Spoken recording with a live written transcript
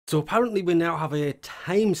So apparently we now have a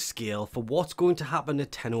time scale for what's going to happen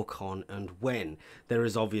at Tennocon and when. There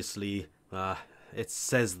is obviously, it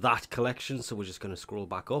says that collection, so we're just going to scroll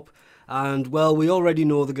back up. And well, we already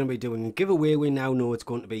know they're going to be doing a giveaway. We now know it's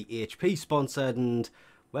going to be HP sponsored, and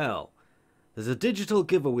well, there's a digital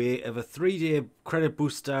giveaway of a 3-day credit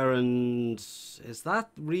booster, and is that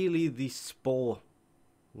really the Spore?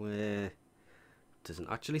 Where it doesn't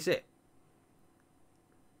actually say.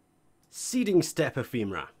 Seeding step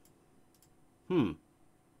ephemera.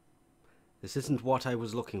 This isn't what I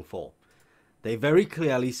was looking for. They very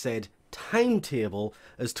clearly said timetable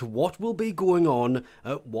as to what will be going on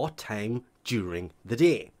at what time during the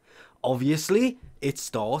day. Obviously, it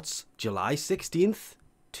starts July 16th,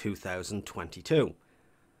 2022.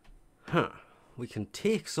 We can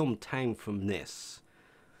take some time from this.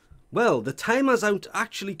 Well, the timer's out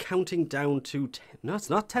actually counting down to... No, it's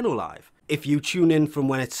not 10 live. If you tune in from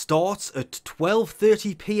when it starts at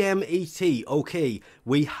 12:30 PM ET, okay,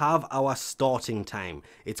 we have our starting time.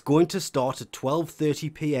 It's going to start at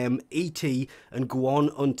 12:30 PM ET and go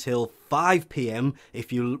on until 5 PM.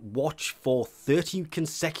 If you watch for 30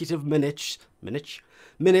 consecutive minutes,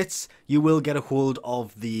 you will get a hold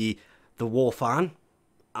of the Warframe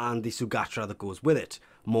and the Sugatra that goes with it.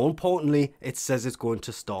 More importantly, it says it's going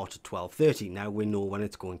to start at 12:30. Now we know when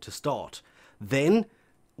it's going to start. Then,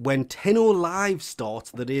 when Tenno Live starts,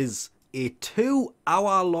 that is a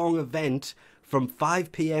 2-hour-long event from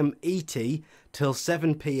 5 PM ET till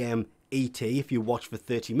 7 PM ET. If you watch for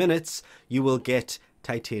 30 minutes, you will get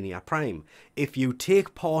Titania Prime. If you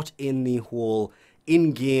take part in the whole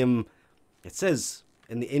in-game, it says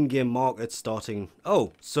in the in-game market starting...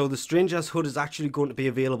 Oh, so the Stranger's Hood is actually going to be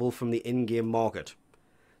available from the in-game market.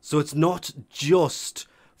 So it's not just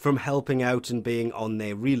from helping out and being on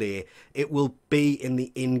their relay, it will be in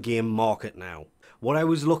the in-game market now. What I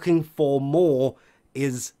was looking for more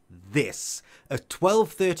is this. At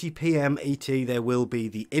 12:30 PM ET, there will be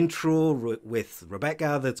the intro with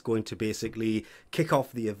Rebecca that's going to basically kick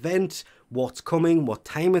off the event, what's coming, what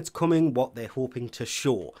time it's coming, what they're hoping to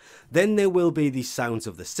show. Then there will be the sounds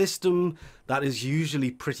of the system. That is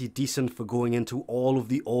usually pretty decent for going into all of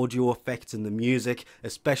the audio effects and the music,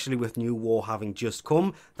 especially with New War having just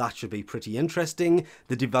come. That should be pretty interesting.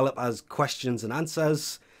 The developers' questions and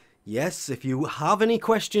answers. Yes, if you have any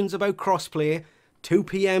questions about crossplay, 2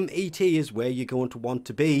 PM ET is where you're going to want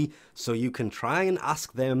to be, so you can try and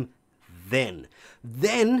ask them then.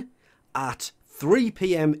 Then, at 3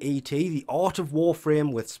 PM ET, the Art of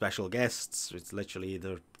Warframe with special guests. It's literally,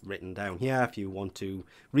 they're written down here if you want to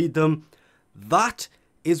read them. That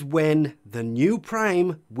is when the new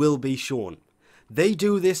Prime will be shown. They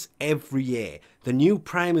do this every year. The new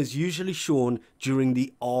Prime is usually shown during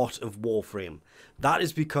the Art of Warframe. That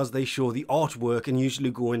is because they show the artwork and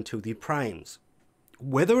usually go into the Primes.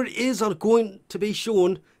 Whether it is going to be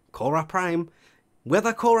shown, Korra Prime,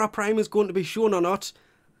 whether Korra Prime is going to be shown or not,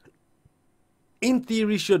 in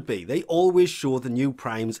theory should be. They always show the new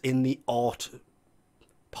Primes in the art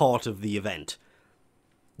part of the event.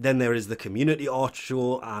 Then there is the community art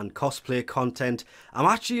show and cosplay content. I'm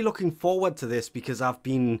actually looking forward to this because I've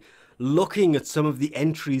been looking at some of the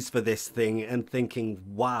entries for this thing and thinking,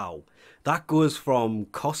 wow, that goes from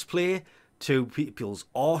cosplay to people's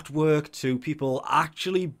artwork to people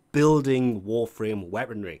actually building Warframe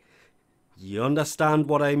weaponry. You understand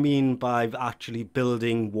what I mean by actually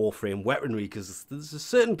building Warframe weaponry, because there's a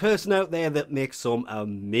certain person out there that makes some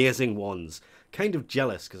amazing ones. Kind of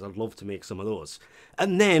jealous, because I'd love to make some of those.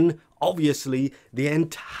 And then, obviously, the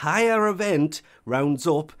entire event rounds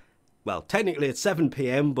up, well, technically at 7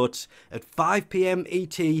 PM, but at 5 PM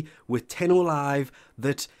ET with Tenno Live,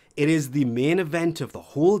 that it is the main event of the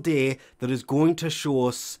whole day that is going to show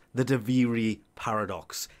us the Deviri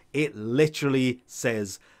paradox. It literally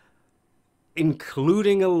says,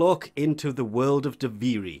 including a look into the world of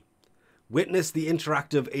Deviri. Witness the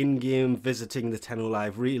interactive in-game visiting the Tenno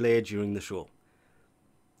Live relay during the show.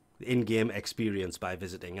 The in-game experience by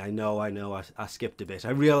visiting. I know, I skipped a bit. I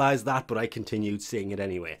realised that, but I continued saying it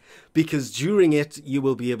anyway. Because during it, you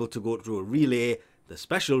will be able to go through a relay, the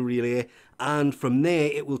special relay, and from there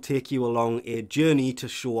it will take you along a journey to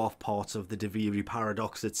show off parts of the Deviri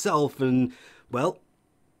paradox itself. And, well,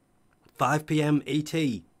 5 PM ET,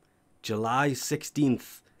 July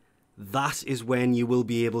 16th, that is when you will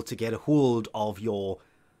be able to get a hold of your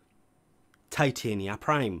Titania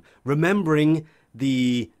Prime. Remembering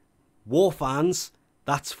the War fans,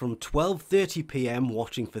 that's from 12:30 PM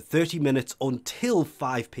watching for 30 minutes until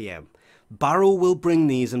 5 PM. Barrow will bring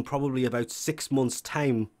these in probably about 6 months'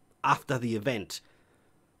 time after the event.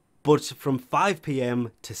 But from 5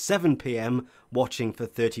 PM to 7 PM, watching for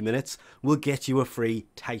 30 minutes will get you a free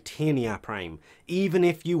Titania Prime. Even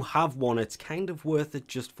if you have one, it's kind of worth it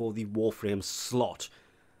just for the Warframe slot.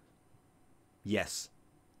 Yes,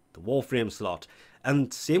 the Warframe slot.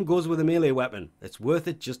 And same goes with the melee weapon. It's worth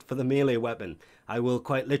it just for the melee weapon. I will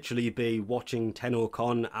quite literally be watching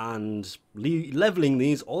TennoCon and leveling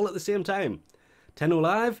these all at the same time. Tenno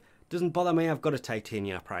Live doesn't bother me, I've got a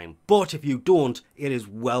Titania Prime. But if you don't, it is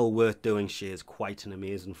well worth doing. She is quite an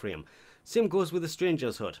amazing frame. Same goes with the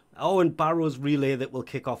Stranger's Hut. Oh, and Barrow's Relay that will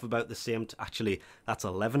kick off about the same... Actually, that's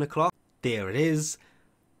 11 o'clock. There it is.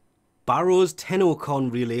 Barrow's TennoCon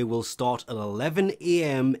Relay will start at 11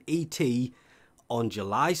 AM ET on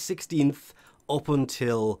July 16th up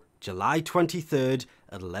until July 23rd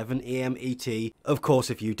at 11 AM ET. Of course,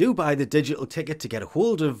 if you do buy the digital ticket to get a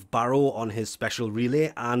hold of Barrow on his special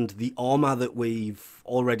relay and the armour that we've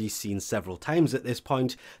already seen several times at this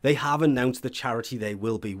point, they have announced the charity they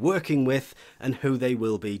will be working with and who they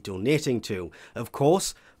will be donating to. Of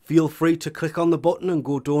course, feel free to click on the button and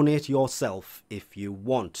go donate yourself if you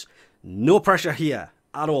want. No pressure here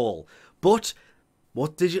at all. But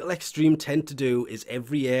what Digital Extreme tend to do is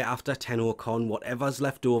every year after TennoCon, whatever's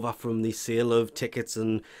left over from the sale of tickets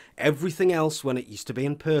and everything else when it used to be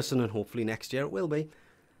in person, and hopefully next year it will be,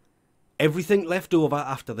 everything left over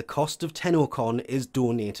after the cost of TennoCon is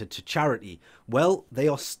donated to charity. Well, they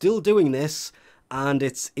are still doing this, and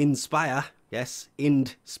it's Inspire, yes,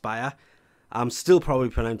 Inspire, I'm still probably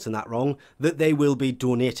pronouncing that wrong, that they will be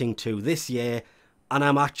donating to this year, and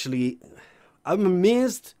I'm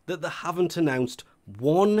amazed that they haven't announced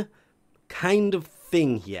one kind of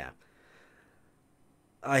thing here.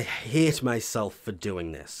 I hate myself for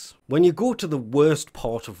doing this. When you go to the worst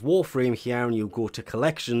part of Warframe here and you go to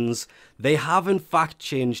collections, they have in fact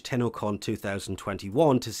changed Tennocon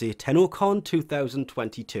 2021 to say Tennocon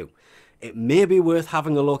 2022. It may be worth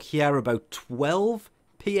having a look here about 12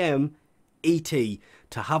 PM ET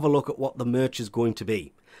to have a look at what the merch is going to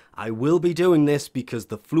be. I will be doing this because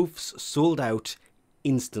the floofs sold out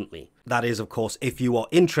instantly. That is, of course, if you are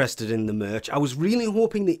interested in the merch. I was really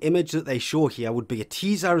hoping the image that they show here would be a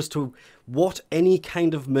teaser as to what any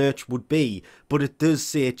kind of merch would be, but it does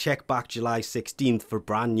say check back July 16th for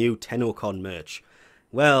brand new TennoCon merch.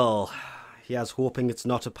 Well, here's hoping it's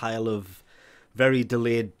not a pile of very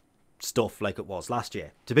delayed stuff like it was last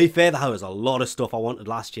year. To be fair, there was a lot of stuff I wanted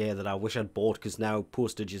last year that I wish I'd bought because now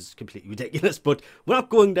postage is completely ridiculous, but we're not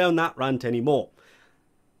going down that rant anymore.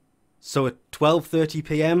 So at 12:30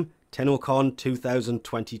 PM, TennoCon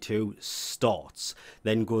 2022 starts.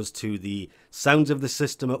 Then goes to the sounds of the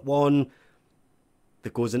system at 1.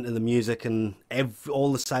 That goes into the music and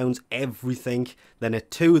all the sounds, everything. Then at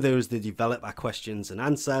 2, there's the developer questions and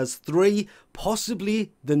answers. 3,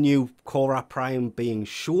 possibly the new Cora Prime being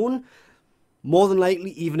shown. More than likely,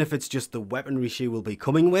 even if it's just the weaponry she will be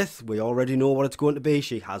coming with, we already know what it's going to be.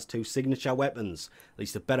 She has 2 signature weapons. At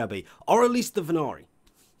least it better be. Or at least the Venari.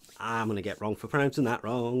 I'm going to get wrong for pronouncing that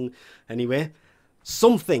wrong. Anyway,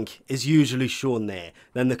 something is usually shown there.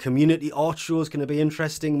 Then the community art show is going to be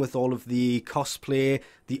interesting with all of the cosplay,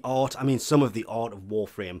 the art. I mean, some of the art of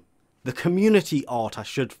Warframe. The community art, I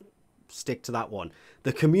should stick to that one.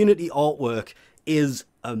 The community artwork is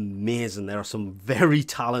amazing. There are some very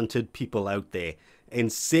talented people out there.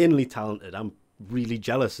 Insanely talented. I'm really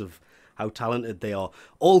jealous of how talented they are.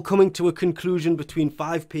 All coming to a conclusion between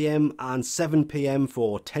 5 PM and 7 PM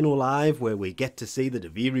for Tenno Live, where we get to see the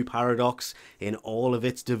Deviri Paradox in all of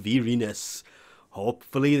its Deviriness.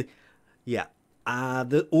 Hopefully, yeah.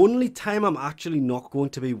 The only time I'm actually not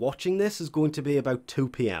going to be watching this is going to be about 2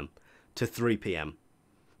 PM to 3 PM.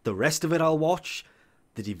 The rest of it I'll watch.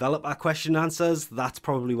 The developer question answers, that's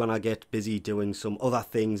probably when I get busy doing some other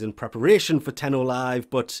things in preparation for Tenno Live,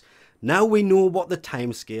 but now we know what the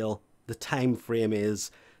timescale, the time frame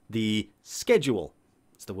is, the schedule.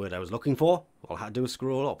 It's the word I was looking for. All I had to do was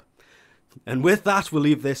scroll up. And with that, we'll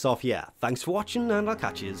leave this off here. Thanks for watching, and I'll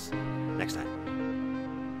catch you next time.